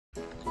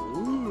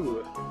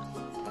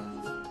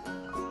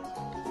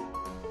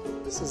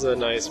This is a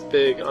nice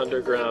big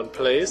underground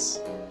place.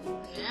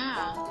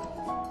 Yeah.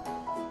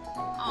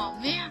 Oh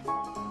man,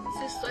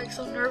 this is like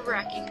so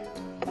nerve-wracking.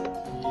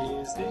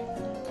 Easy.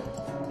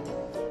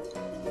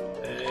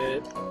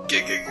 And...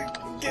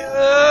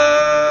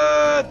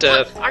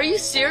 death. What? Are you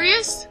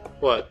serious?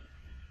 What?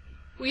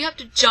 We have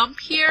to jump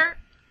here?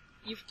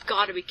 You've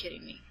got to be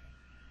kidding me.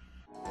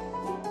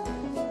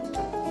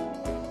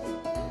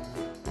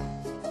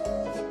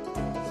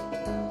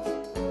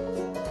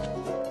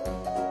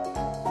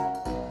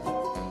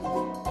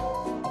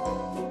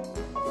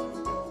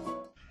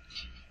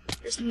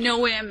 There's no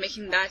way I'm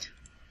making that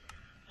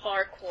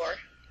parkour.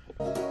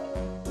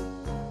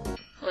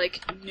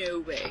 Like, no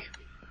way.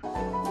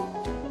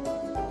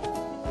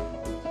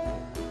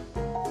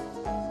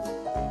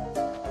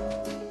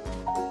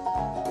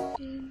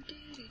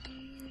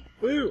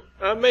 Woo!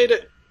 I made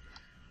it!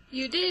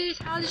 You did?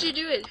 How did you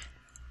do it?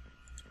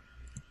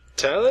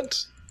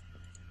 Talent?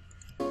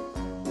 No!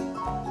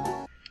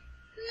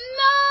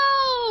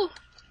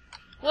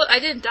 Well, I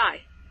didn't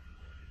die.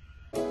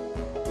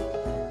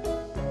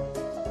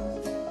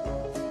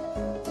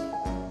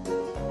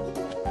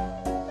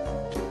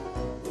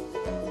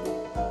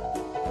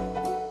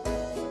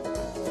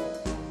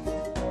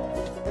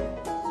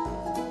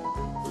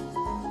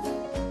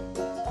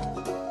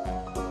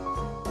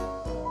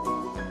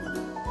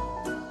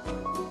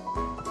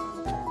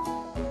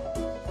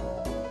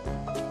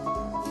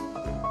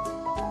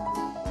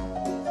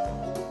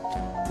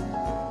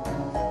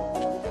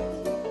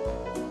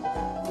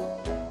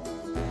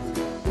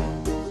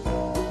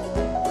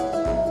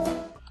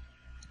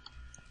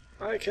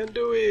 I can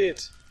do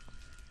it!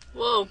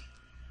 Whoa.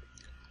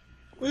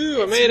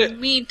 Woo! I made it!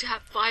 It's mean to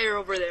have fire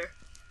over there.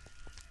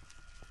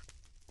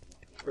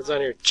 What's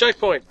on here?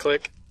 Checkpoint!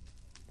 Click.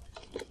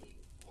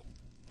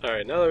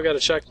 Alright, now that we've got a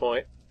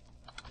checkpoint,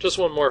 just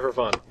one more for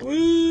fun.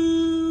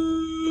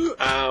 Woo!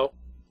 Ow.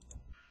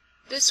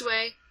 This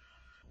way.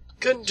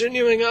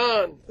 Continuing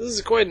on! This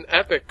is quite an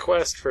epic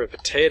quest for a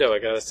potato, I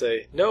gotta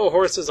say. No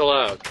horses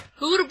allowed.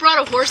 Who would have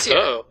brought a horse here?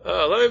 Uh-oh.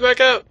 Oh, let me back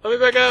out! Let me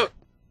back out!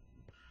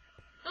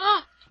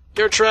 Ah!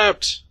 You're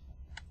trapped!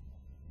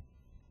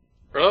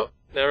 Oh,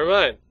 never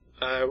mind.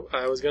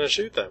 I was gonna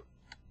shoot them.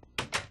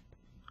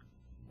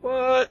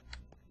 What?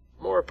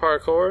 More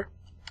parkour?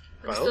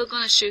 I'm still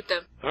gonna shoot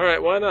them.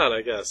 Alright, why not,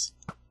 I guess.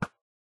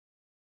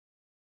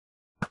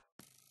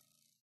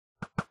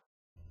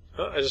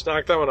 Oh, I just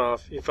knocked that one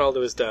off. He fell to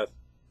his death.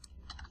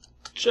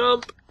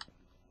 Jump!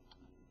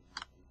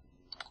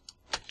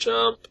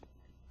 Jump!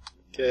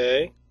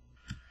 Okay.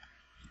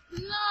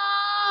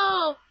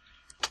 No!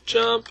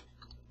 Jump!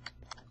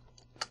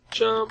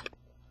 Jump!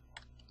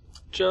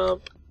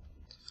 Jump!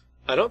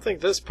 I don't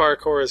think this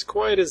parkour is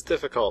quite as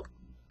difficult.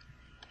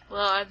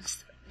 Well,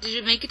 did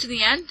you make it to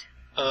the end?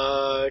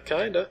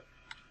 Kinda.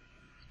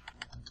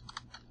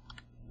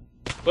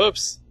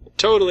 Whoops.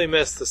 Totally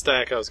missed the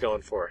stack I was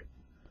going for.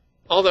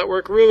 All that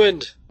work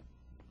ruined.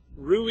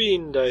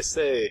 Ruined, I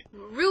say.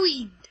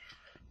 Ruined.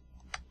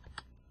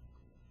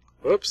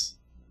 Whoops.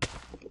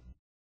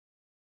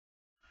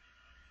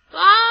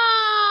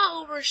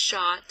 Ah!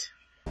 Overshot.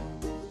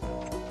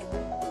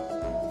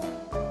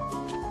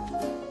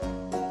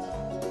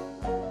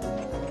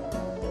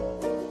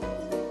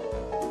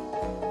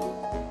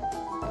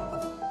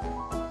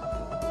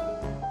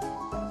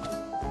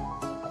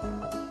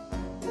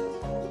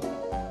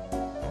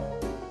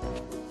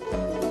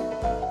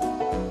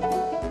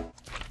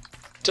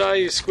 Die,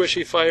 you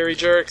squishy fiery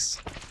jerks.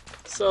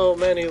 So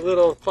many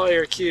little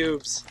fire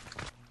cubes.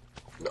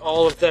 And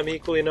all of them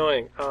equally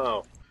annoying.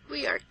 Oh.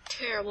 We are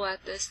terrible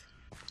at this.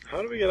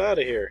 How do we get out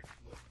of here?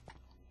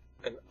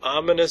 An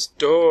ominous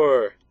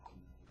door.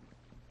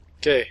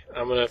 Okay,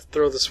 I'm gonna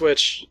throw the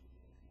switch.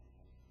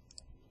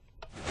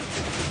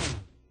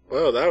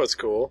 Whoa, that was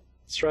cool.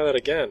 Let's try that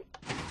again.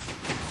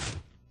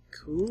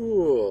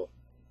 Cool.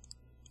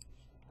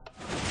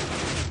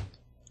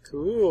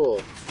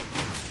 Cool.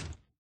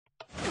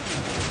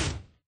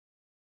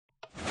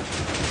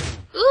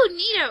 Ooh,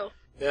 neato.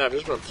 Yeah, I've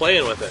just been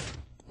playing with it.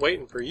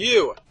 Waiting for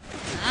you.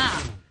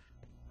 Ah.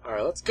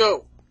 Alright, let's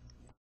go.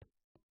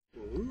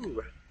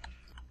 Ooh.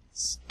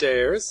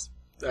 Stairs.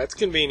 That's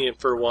convenient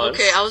for once.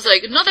 Okay, I was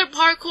like, another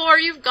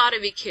parkour? You've got to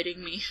be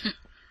kidding me.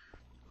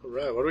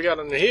 Alright, what do we got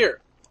in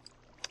here?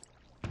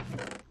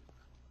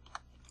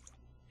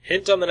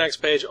 Hint on the next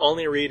page,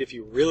 only read if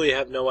you really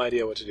have no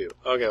idea what to do.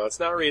 Okay, let's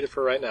not read it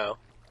for right now.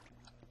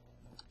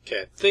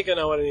 Okay, I think I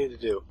know what I need to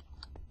do.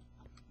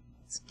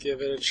 Let's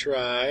give it a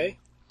try.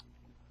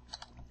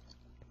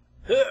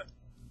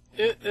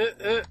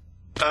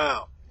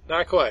 Ow.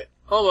 Not quite.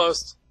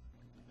 Almost.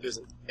 There's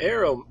an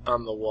arrow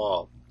on the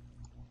wall.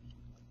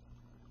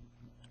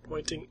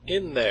 Pointing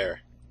in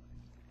there.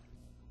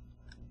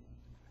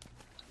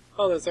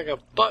 Oh, there's like a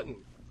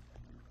button.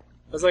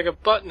 There's like a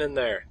button in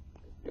there.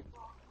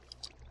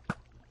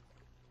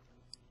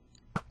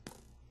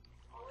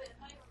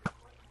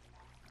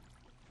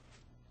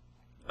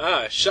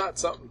 Ah, I shot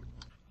something.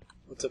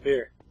 What's up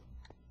here?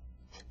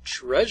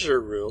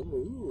 Treasure room?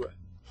 Ooh.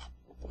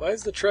 Why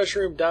is the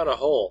treasure room down a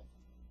hole?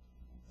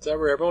 Is that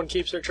where everyone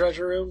keeps their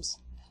treasure rooms?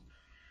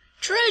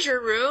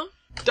 Treasure room?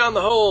 Down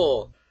the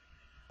hole!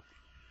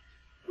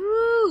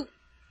 Woo!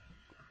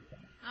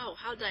 Oh,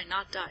 how did I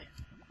not die?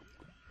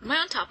 Am I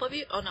on top of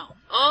you? Oh no.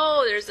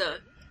 Oh, there's a...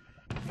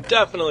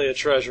 Definitely a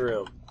treasure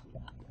room.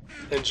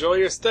 Enjoy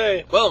your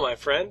stay. Well, my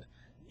friend,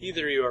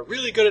 either you are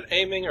really good at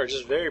aiming or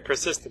just very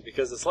persistent,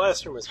 because this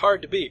last room is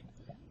hard to beat.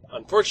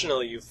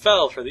 Unfortunately, you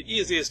fell for the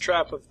easiest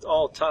trap of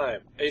all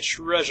time, a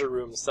treasure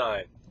room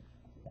sign.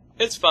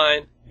 It's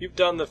fine. You've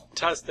done the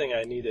testing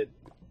I needed.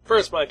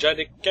 First my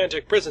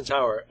gigantic prison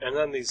tower, and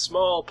then these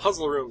small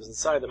puzzle rooms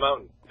inside the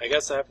mountain. I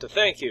guess I have to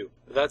thank you.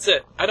 But that's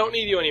it. I don't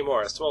need you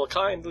anymore, so I'll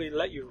kindly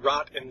let you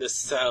rot in this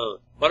cell.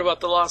 What about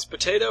the lost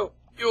potato?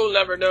 You'll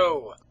never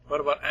know.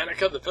 What about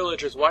Annika, the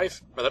villager's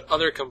wife? Or that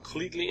other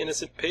completely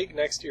innocent pig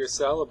next to your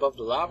cell above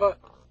the lava?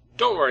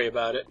 Don't worry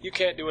about it. You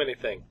can't do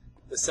anything.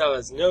 The cell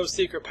has no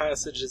secret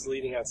passages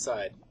leading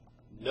outside.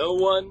 No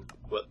one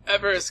will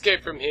ever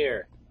escape from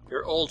here.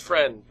 Your old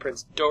friend,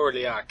 Prince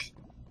Dorliak.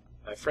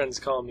 My friends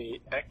call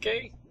me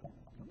Eke.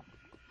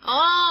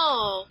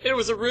 Oh! It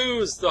was a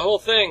ruse, the whole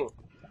thing.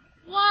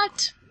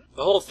 What?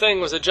 The whole thing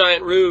was a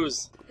giant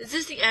ruse. Is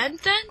this the end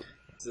then?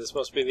 Is this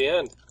supposed to be the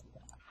end?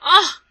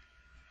 Ah!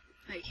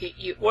 I hate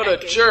you. What a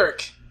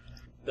jerk!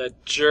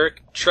 That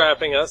jerk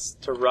trapping us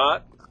to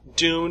rot,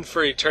 doomed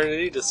for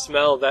eternity to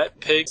smell that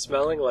pig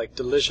smelling like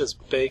delicious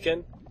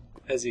bacon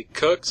as he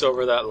cooks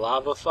over that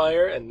lava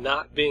fire and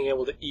not being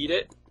able to eat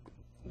it.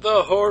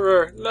 The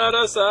horror! Let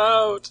us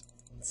out!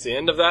 It's the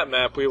end of that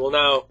map. We will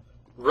now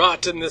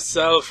rot in this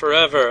cell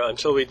forever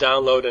until we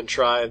download and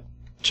try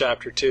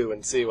Chapter 2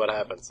 and see what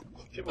happens.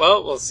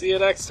 Well, we'll see you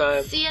next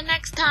time. See you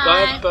next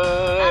time.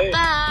 Bye-bye.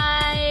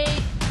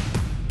 Bye-bye.